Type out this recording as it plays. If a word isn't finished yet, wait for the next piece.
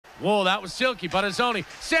Whoa, that was silky. Badazzoni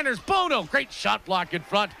centers Bono. Great shot block in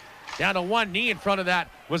front. Down to one knee in front of that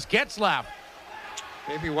was Getzlaff.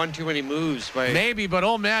 Maybe one too many moves. Maybe, but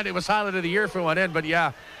oh man, it was highlight of the year for one end. But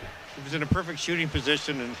yeah. He was in a perfect shooting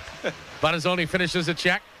position. And Badazzoni finishes a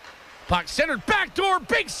check. Puck centered backdoor.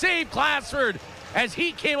 Big save, Glassford, as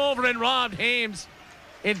he came over and robbed Hames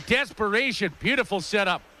in desperation. Beautiful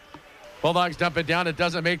setup. Bulldogs dump it down. It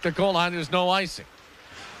doesn't make the goal line. There's no icing.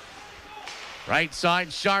 Right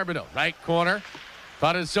side, Charbonneau. Right corner,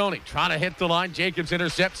 Badazzoni trying to hit the line. Jacobs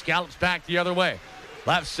intercepts, gallops back the other way.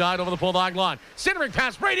 Left side over the Bulldog line. Centering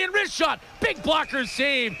pass, right in, wrist shot. Big blocker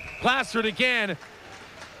save. Glassford again.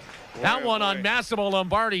 That one on Massimo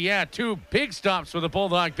Lombardi. Yeah, two big stops for the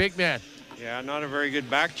Bulldog big man. Yeah, not a very good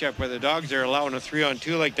back check by the Dogs there, allowing a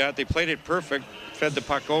 3-on-2 like that. They played it perfect, fed the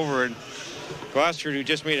puck over, and Glassford, who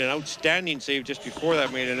just made an outstanding save just before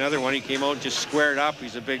that, made another one. He came out and just squared up.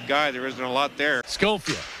 He's a big guy. There isn't a lot there.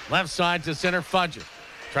 Schofield, left side to center, Fudger.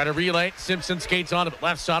 Try to relay. Simpson skates on it,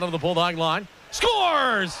 left side of the Bulldog line.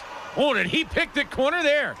 Scores! Oh, did he pick the corner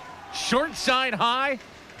there? Short side high.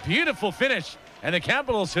 Beautiful finish. And the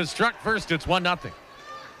Capitals have struck first. It's 1-0.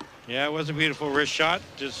 Yeah, it was a beautiful wrist shot.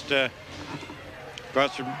 Just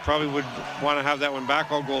Glassford probably would want to have that one back.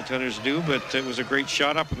 All goaltenders do, but it was a great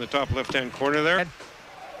shot up in the top left-hand corner there.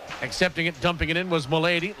 Accepting it, dumping it in was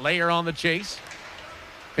Milady. Layer on the chase.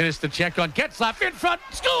 Finished the check on Getzlaff in front.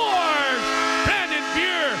 Scores! Brandon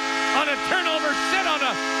Buer on a turnover set on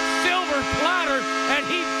a silver platter, and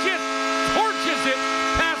he just torches it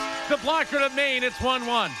past the blocker of Maine. It's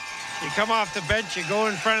 1-1. You come off the bench, you go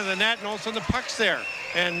in front of the net, and all of a sudden the puck's there.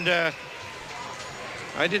 And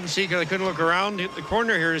I didn't see, because I couldn't look around the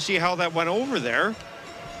corner here to see how that went over there.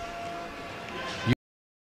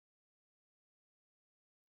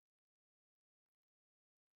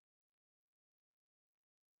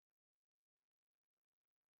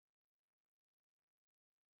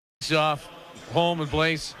 Off, home and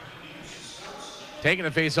Blaze taking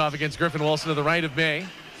the face off against Griffin Wilson to the right of May.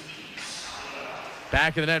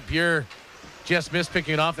 Back of the net, Buer just missed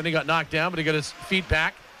picking it off. Then he got knocked down, but he got his feet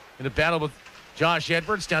back in a battle with Josh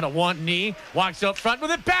Edwards. Down to one knee, walks out front with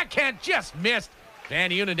it. Backhand, just missed. Van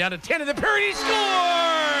Unen down to 10 in the period. He scores!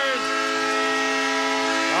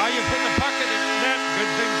 Oh, you put the puck in the net. Good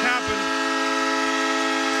things happen.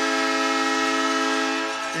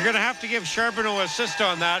 You're going to have to give Charbonneau an assist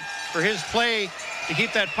on that for his play to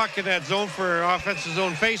keep that puck in that zone for offensive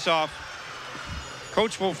zone face-off.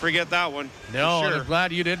 Coach won't forget that one. No, sure. I'm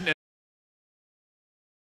glad you didn't.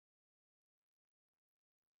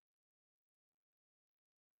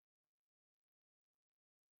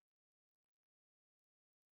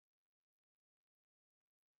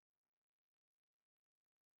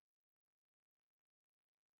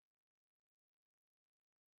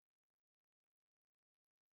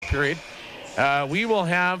 Period. We will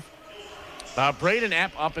have Braden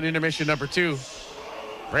Epp up in intermission number 2.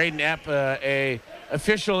 Braden Epp, a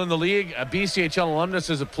official in the league, a BCHL alumnus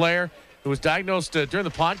as a player who was diagnosed during the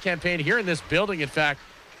pod campaign here in this building. In fact,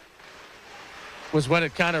 was when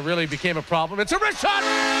it kind of really became a problem. It's a wrist shot,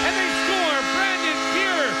 and they score. Brandon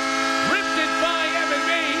Buer ripped it by Evan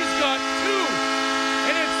May. He's got 2,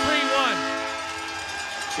 and it's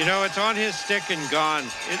 3-1. You know, it's on his stick and gone.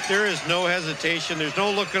 There is no hesitation. There's no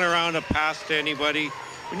looking around a pass to anybody.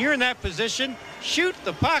 When you're in that position, shoot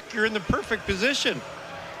the puck. You're in the perfect position.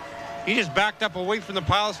 He just backed up away from the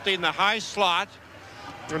pile, stayed in the high slot.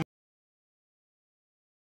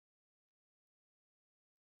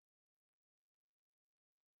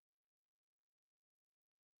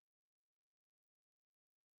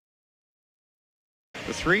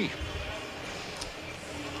 The 3.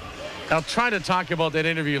 I'll try to talk about that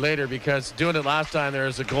interview later, because doing it last time, there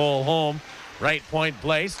was a goal home. Right point,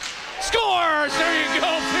 Blaze. Scores! There you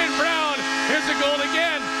go, Finn Brown. Here's a goal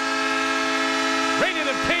again. Right in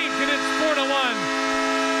the paint, and it's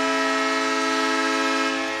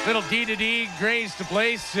 4-1. Little D-to-D, Grays to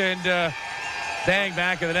Blaze, and bang,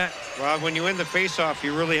 back of the net. Well, when you win the face-off,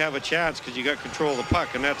 you really have a chance because you got control of the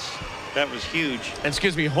puck, and that was huge. And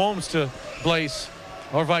excuse me, Holmes to Blaze,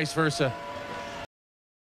 or vice versa.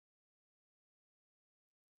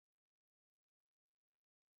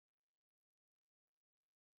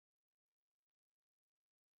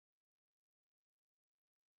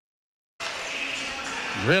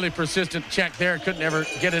 Really persistent check there. Couldn't ever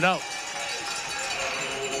get it out.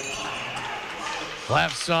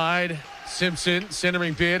 Left side, Simpson,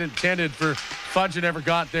 centering bid intended for Fudge, never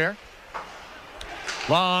got there.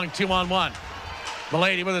 Long 2-on-1.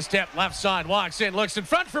 Milady with a step, left side, walks in, looks in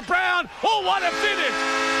front for Brown. Oh, what a finish!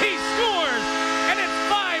 He scores, and it's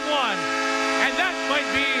 5-1. And that might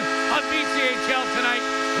be on BCHL tonight,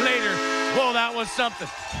 ladies Oh, that was something.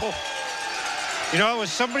 Oh. You know, it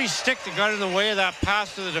was somebody's stick that got in the way of that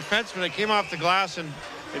pass to the defenseman that came off the glass and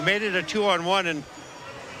made it a 2-on-1. And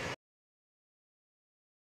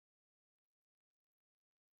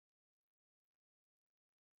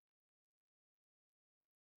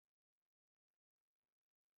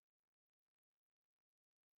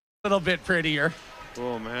a little bit prettier.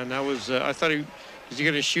 oh man, that was I thought was he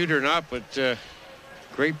going to shoot or not, but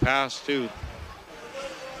great pass too.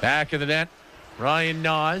 Back of the net, Ryan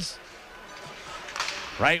Nas.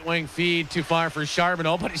 Right wing feed too far for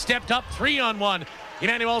Charbonneau, but he stepped up 3-on-1.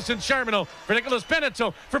 Emmanuel Charbonneau for Nicholas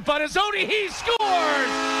Beneteau for Bonazzoni. He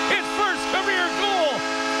scores his first career goal,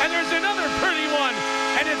 and there's another pretty one,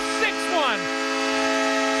 and it's 6-1.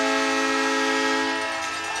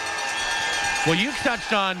 Well, you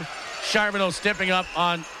touched on Charbonneau stepping up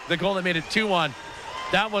on the goal that made it 2-1.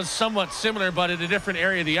 That was somewhat similar, but in a different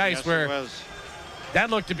area of the ice, Yes, where it was. that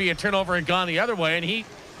looked to be a turnover and gone the other way, and he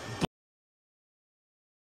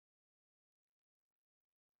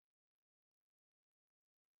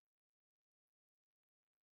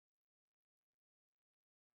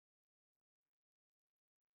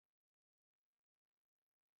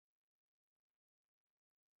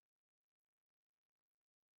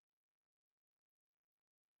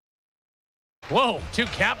Whoa, two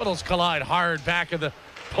Capitals collide hard back of the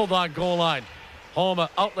Bulldog goal line. Home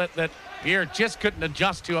outlet that Pierre just couldn't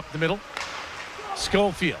adjust to up the middle.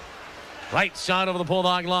 Schofield, right side over the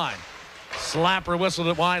Bulldog line. Slapper whistled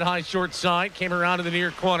it wide, high, short side. Came around to the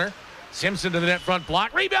near corner. Simpson to the net front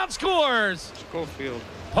block. Rebound, scores! Schofield.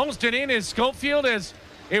 Posted in is Schofield as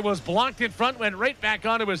it was blocked in front, went right back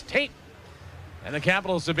onto his tape. And the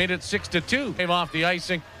Capitals have made it 6-2. Came off the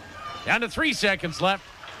icing. Down to 3 seconds left.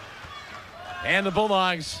 And the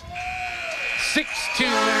Bulldogs 6-2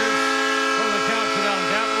 winners for the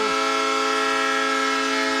Cowichan Capitals.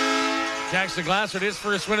 Jackson Glassard, his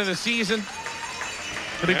first win of the season.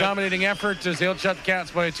 Pretty dominating effort as they'll shut the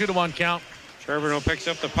Cats by a 2-1 count. Charbonneau picks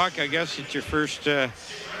up the puck. I guess it's your first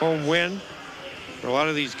home win for a lot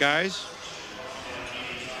of these guys.